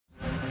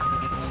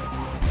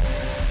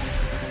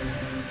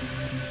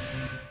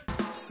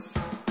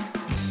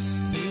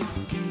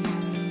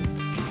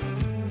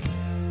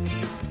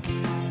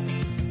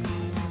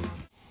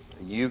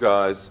you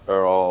guys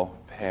are all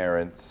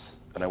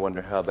parents, and I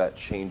wonder how that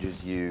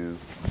changes you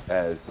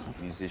as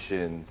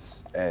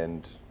musicians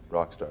and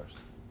rock stars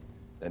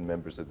and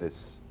members of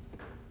this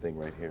thing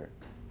right here.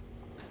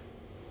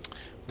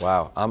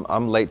 Wow,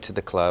 I'm late to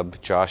the club.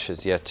 Josh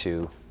has yet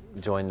to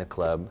join the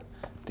club.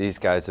 These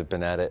guys have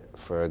been at it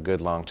for a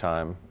good long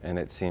time, and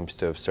it seems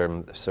to have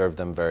served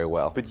them very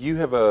well. But you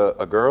have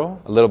a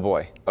girl? A little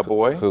boy. A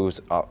boy?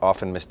 Who's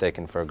often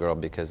mistaken for a girl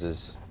because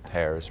his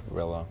hair is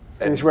real long.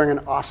 And he's wearing an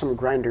awesome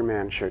Grinder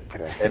Man shirt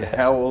today. And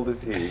how old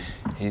is he?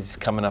 He's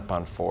coming up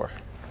on 4.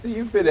 So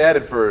you've been at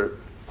it for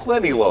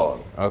plenty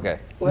long. Okay.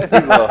 Plenty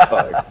long.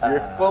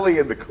 You're fully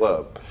in the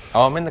club.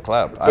 Oh, I'm in the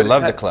club. I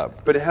love the club.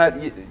 But it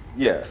had,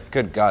 yeah.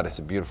 Good God, it's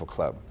a beautiful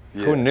club.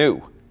 Yeah. Who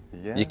knew?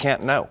 Yeah. You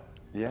can't know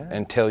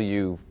until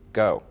you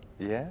go.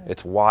 Yeah.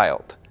 It's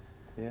wild.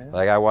 Yeah.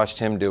 Like I watched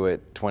him do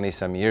it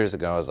 20-some years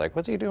ago. I was like,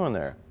 what's he doing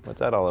there? What's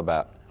that all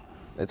about?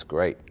 It's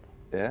great.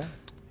 Yeah?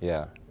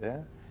 Yeah. Yeah?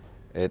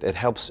 It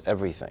helps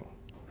everything.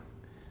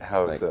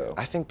 How Like, so?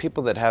 I think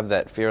people that have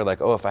that fear,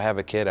 like, oh, if I have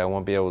a kid, I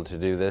won't be able to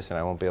do this and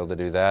I won't be able to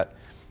do that.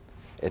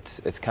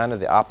 It's kind of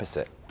the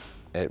opposite.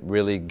 It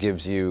really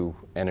gives you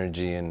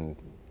energy and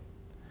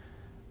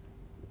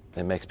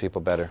it makes people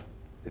better.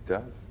 It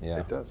does. Yeah.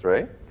 It does,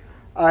 right?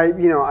 I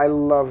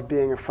love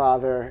being a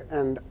father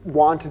and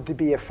wanted to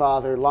be a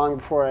father long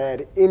before I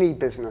had any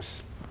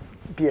business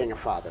being a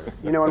father.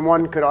 And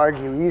one could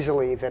argue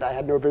easily that I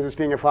had no business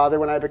being a father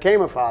when I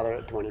became a father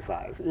at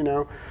 25,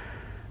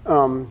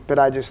 But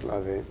I just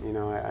love it,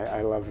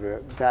 I love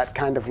that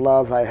kind of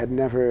love I had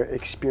never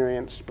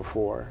experienced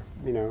before,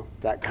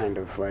 that kind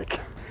of like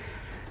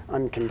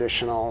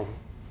unconditional,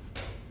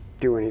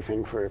 do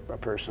anything for a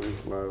person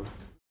love.